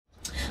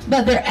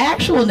But their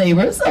actual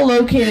neighbors are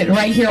located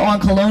right here on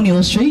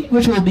Colonial Street,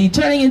 which we'll be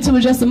turning into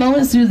in just a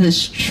moment as soon as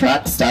this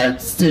truck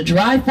starts to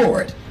drive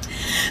forward.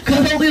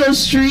 Colonial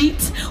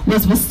Street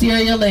was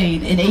Wisteria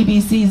Lane in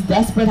ABC's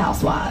Desperate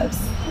Housewives.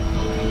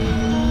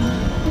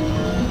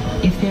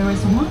 If there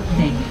is one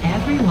thing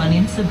everyone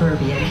in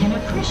suburbia can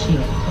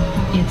appreciate,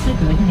 it's a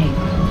good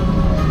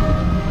neighbor.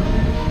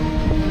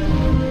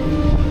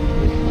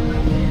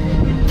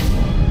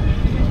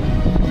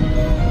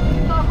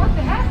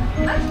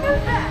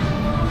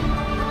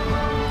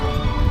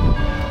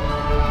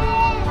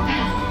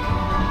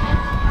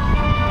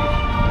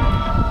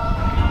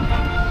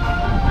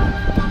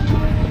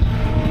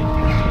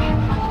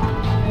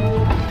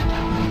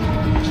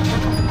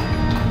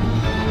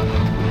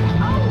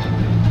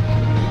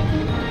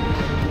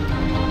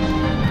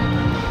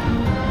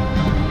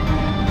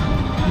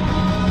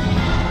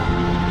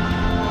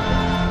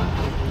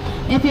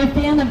 If you're a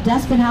fan of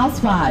Desperate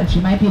Housewives,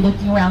 you might be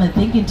looking around and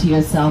thinking to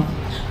yourself,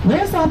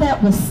 where's all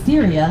that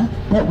wisteria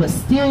that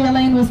Wisteria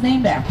Lane was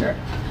named after?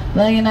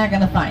 Well, you're not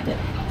going to find it.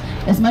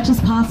 As much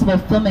as possible,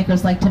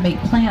 filmmakers like to make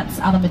plants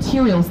out of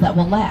materials that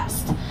will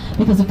last.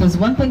 Because if there's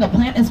one thing a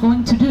plant is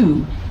going to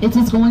do, it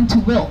is going to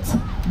wilt.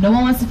 No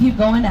one wants to keep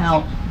going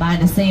out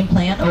buying the same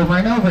plant over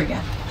and over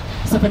again.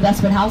 So for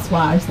Desperate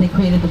Housewives, they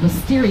created the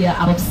wisteria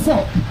out of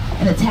silk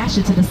and attached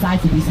it to the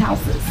sides of these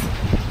houses.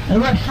 The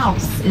word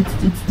house,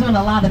 it's doing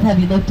a lot of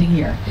heavy lifting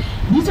here.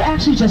 These are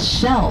actually just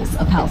shells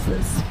of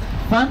houses.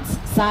 Fronts,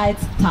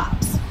 sides,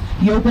 tops.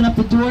 You open up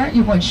the door,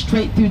 you're going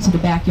straight through to the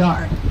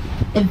backyard.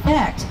 In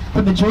fact,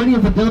 the majority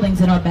of the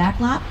buildings in our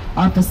backlot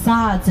are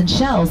facades and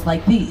shells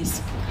like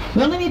these.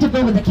 We only need to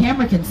build what the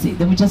camera can see,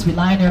 then we just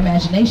rely on our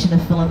imagination to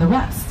fill in the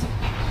rest.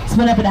 So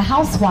whenever the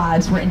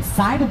housewives were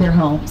inside of their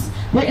homes,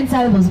 they're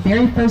inside of those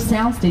very first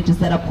sound stages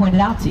that I pointed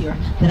out to you,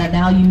 that are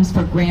now used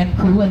for Grand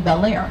Crew and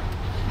Bel Air.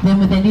 Then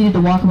when they needed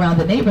to walk around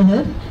the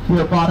neighborhood, we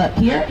were brought up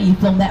here and you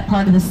filmed that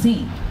part of the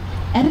scene.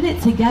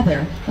 Edited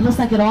together, it looks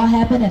like it all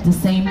happened at the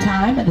same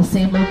time at the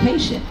same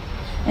location.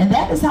 And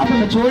that is how the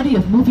majority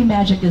of movie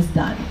magic is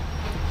done.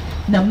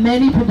 Now,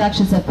 many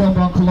productions have filmed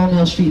on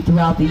Colonial Street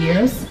throughout the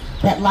years.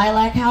 That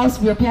lilac house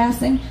we were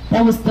passing,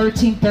 that was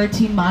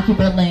 1313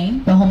 Mockingbird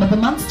Lane, the home of the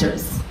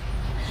Munsters.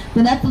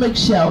 The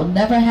Netflix show,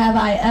 Never Have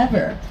I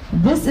Ever,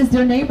 this is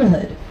their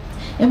neighborhood.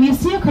 And when you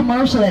see a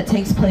commercial that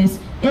takes place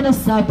in a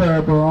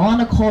suburb or on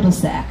a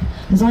cul-de-sac,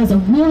 there's always a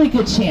really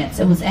good chance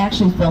it was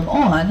actually filmed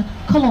on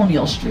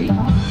Colonial Street.